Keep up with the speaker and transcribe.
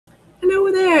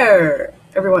there,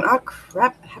 everyone. Oh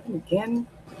crap, it happened again.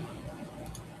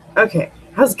 Okay,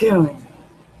 how's it going?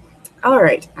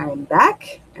 Alright, I'm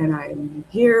back, and I'm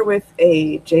here with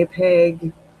a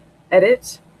JPEG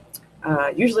edit.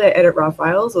 Usually I edit RAW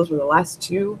files. Those were the last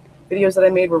two videos that I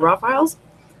made were RAW files.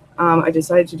 I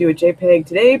decided to do a JPEG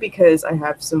today because I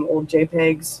have some old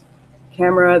JPEGs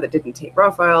camera that didn't take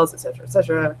RAW files,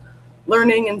 etc.,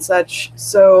 learning and such.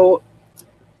 So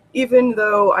even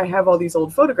though I have all these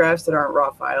old photographs that aren't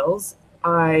RAW files,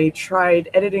 I tried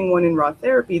editing one in Raw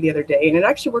Therapee the other day, and it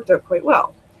actually worked out quite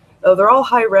well. Though they're all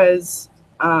high-res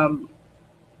JPEGs,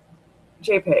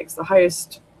 the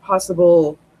highest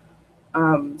possible,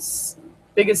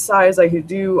 biggest size I could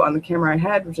do on the camera I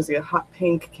had, which is a hot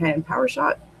pink Canon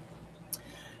PowerShot.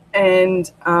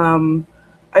 And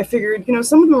I figured, you know,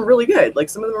 some of them are really good. Like,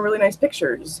 some of them are really nice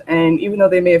pictures. And even though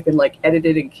they may have been, like,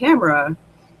 edited in camera,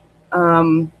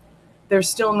 they're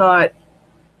still not,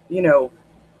 you know,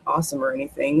 awesome or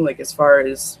anything, like as far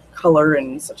as color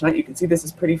and such. You can see this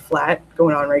is pretty flat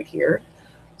going on right here.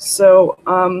 So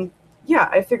yeah,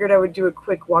 I figured I would do a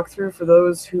quick walkthrough for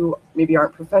those who maybe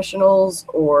aren't professionals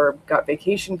or got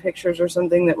vacation pictures or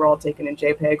something that were all taken in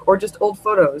JPEG, or just old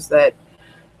photos that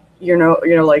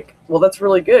you're like, well, that's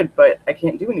really good, but I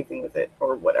can't do anything with it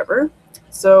or whatever.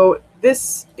 So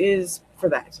this is for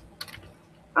that.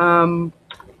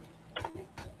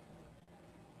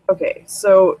 Okay,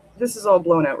 so this is all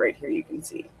blown out right here, you can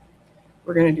see.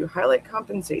 We're going to do highlight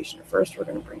compensation. First, we're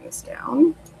going to bring this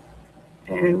down.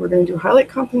 And we're going to do highlight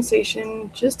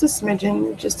compensation just a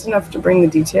smidgen, just enough to bring the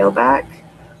detail back,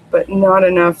 but not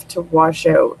enough to wash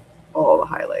out all the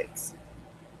highlights.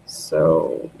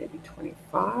 So maybe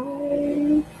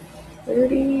 25,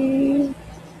 30,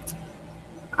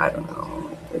 I don't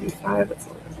know, 35, that's a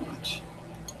little bit much.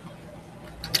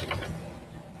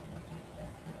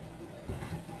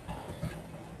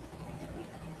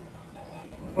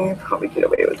 I'll probably get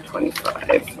away with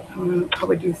 25. I'm going to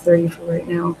probably do 30 for right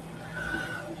now.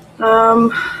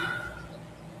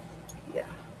 Yeah,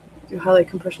 do highlight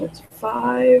compression at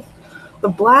 5. The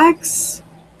blacks,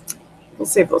 we'll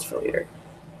save those for later.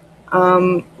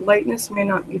 Lightness may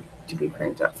not need to be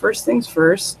cranked up. First things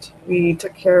first, we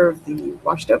took care of the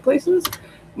washed out places.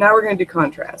 Now we're going to do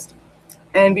contrast.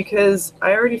 And because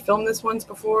I already filmed this once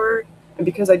before, and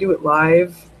because I do it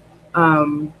live,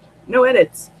 no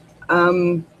edits.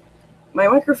 My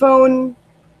microphone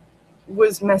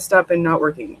was messed up and not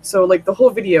working. So like the whole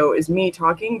video is me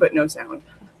talking, but no sound.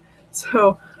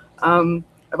 So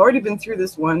I've already been through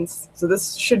this once, so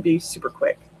this should be super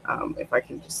quick if I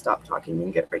can just stop talking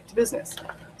and get right to business.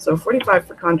 So 45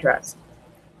 for contrast.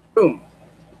 Boom. You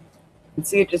can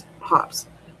see it just pops.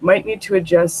 Might need to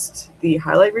adjust the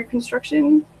highlight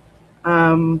reconstruction.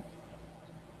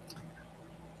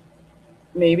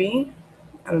 Maybe.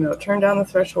 I don't know, turn down the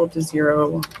threshold to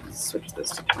 0, switch this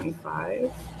to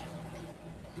 25,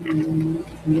 and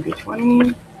maybe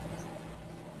 20,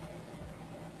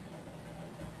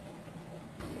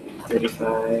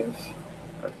 35,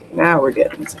 okay, now we're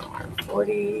getting somewhere,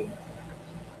 40,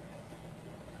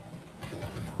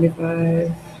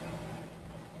 25,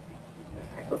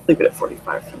 let's leave it at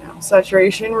 45 for now.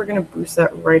 Saturation, we're going to boost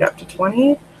that right up to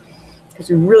 20,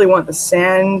 because we really want the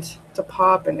sand to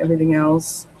pop and everything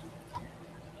else.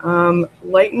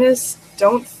 Lightness,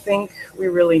 don't think we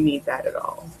really need that at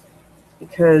all,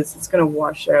 because it's going to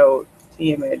wash out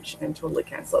the image and totally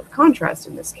cancel out the contrast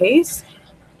in this case.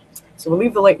 So we'll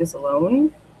leave the lightness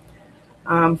alone.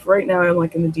 For right now, I'm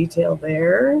liking the detail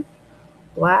there.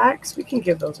 Blacks, we can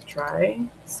give those a try,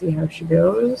 see how she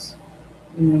goes,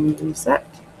 and then we reset.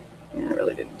 Yeah, it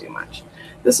really didn't do much.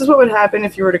 This is what would happen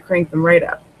if you were to crank them right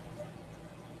up.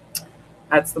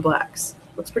 That's the blacks.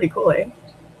 Looks pretty cool, eh?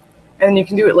 And you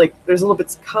can do it like, there's little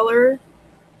bits of color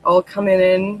all coming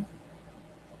in,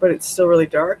 but it's still really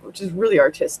dark, which is really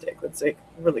artistic. It's like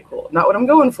really cool. Not what I'm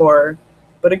going for,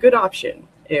 but a good option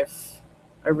if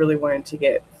I really wanted to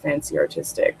get fancy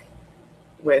artistic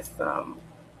with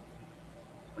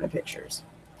my pictures.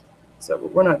 So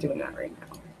we're not doing that right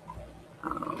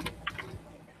now.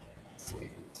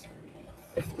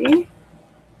 50.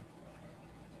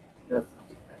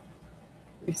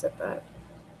 Reset that.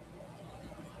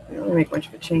 It doesn't really make much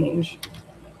of a change,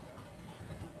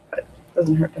 but it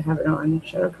doesn't hurt to have it on.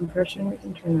 Shadow compression, we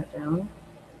can turn that down.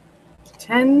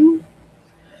 10.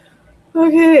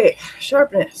 Okay,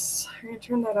 sharpness. We're going to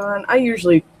turn that on. I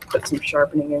usually put some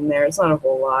sharpening in there. It's not a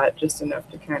whole lot, just enough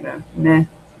to kind of meh.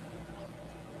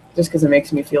 Just because it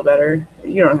makes me feel better.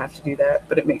 You don't have to do that,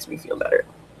 but it makes me feel better.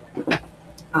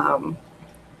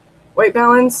 White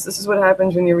balance, this is what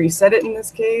happens when you reset it in this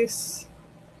case.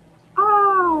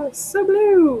 Ah, so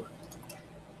blue.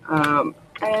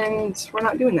 And we're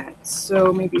not doing that.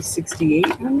 So maybe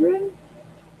 6,800.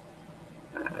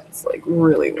 It's like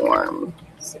really warm.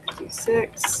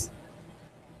 66.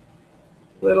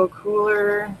 A little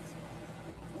cooler.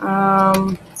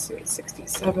 Let's see what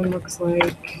 67 looks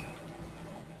like.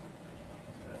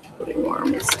 Really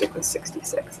warm. Let's stick with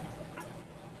 66.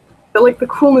 I like the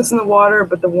coolness in the water,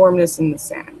 but the warmness in the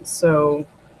sand. So,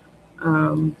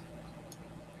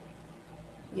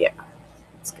 yeah,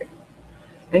 it's good.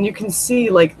 And you can see,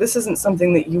 like, this isn't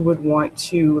something that you would want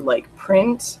to, like,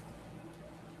 print,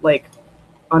 like,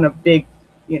 on a big,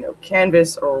 you know,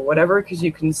 canvas or whatever, because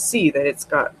you can see that it's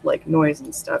got, like, noise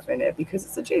and stuff in it because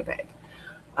it's a JPEG.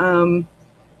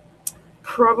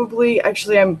 Probably,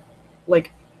 actually, I'm,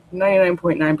 like,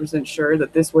 99.9% sure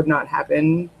that this would not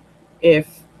happen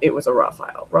if it was a RAW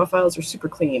file. RAW files are super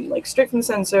clean, like, straight from the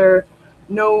sensor,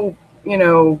 no, you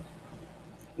know,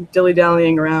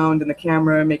 dilly-dallying around in the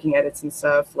camera, making edits and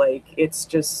stuff. Like, it's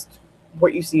just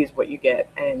what you see is what you get,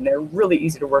 and they're really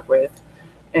easy to work with,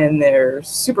 and they're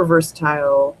super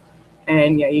versatile,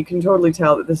 and yeah, you can totally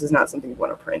tell that this is not something you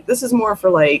want to print. This is more for,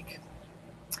 like,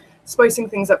 spicing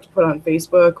things up to put on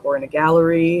Facebook or in a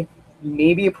gallery,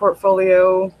 maybe a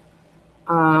portfolio,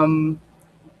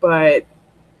 but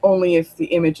only if the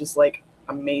image is, like,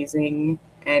 amazing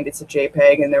and it's a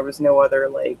JPEG and there was no other,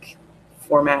 like,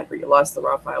 format where you lost the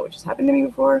RAW file, which has happened to me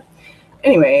before.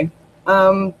 Anyway,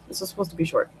 this was supposed to be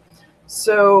short.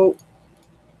 So,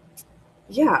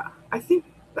 yeah, I think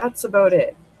that's about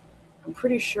it. I'm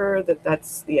pretty sure that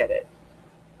that's the edit.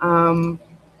 I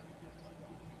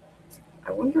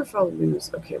wonder if I'll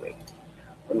lose. Okay, wait.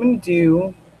 What I'm going to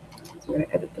do is I'm going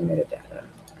to edit the metadata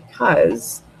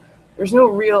because there's no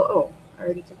real. Oh, I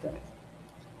already did that.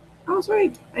 Oh, that's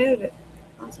right. I edited it.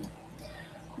 Awesome.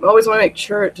 You always want to make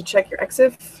sure to check your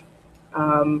EXIF.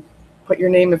 Put your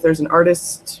name if there's an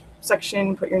artist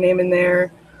section, put your name in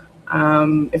there.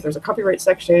 If there's a copyright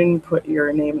section, put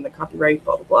your name in the copyright,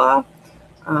 blah, blah,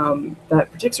 blah.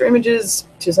 That protects your images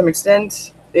to some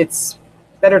extent. It's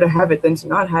better to have it than to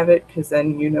not have it, because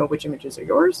then you know which images are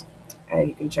yours, and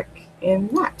you can check in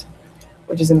that,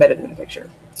 which is embedded in the picture.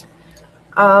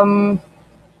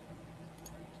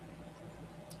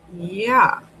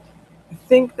 Yeah, I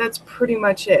think that's pretty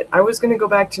much it. I was going to go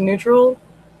back to neutral,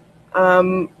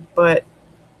 but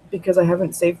because I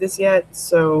haven't saved this yet,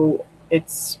 so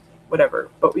it's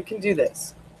whatever. But we can do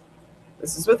this.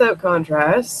 This is without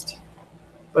contrast,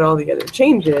 but all the other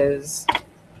changes,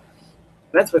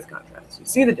 that's with contrast. You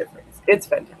see the difference. It's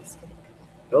fantastic.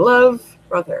 You'll love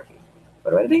Raw Therapee.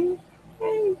 Photo editing.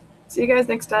 Hey, see you guys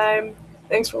next time.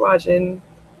 Thanks for watching,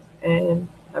 and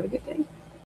have a good day.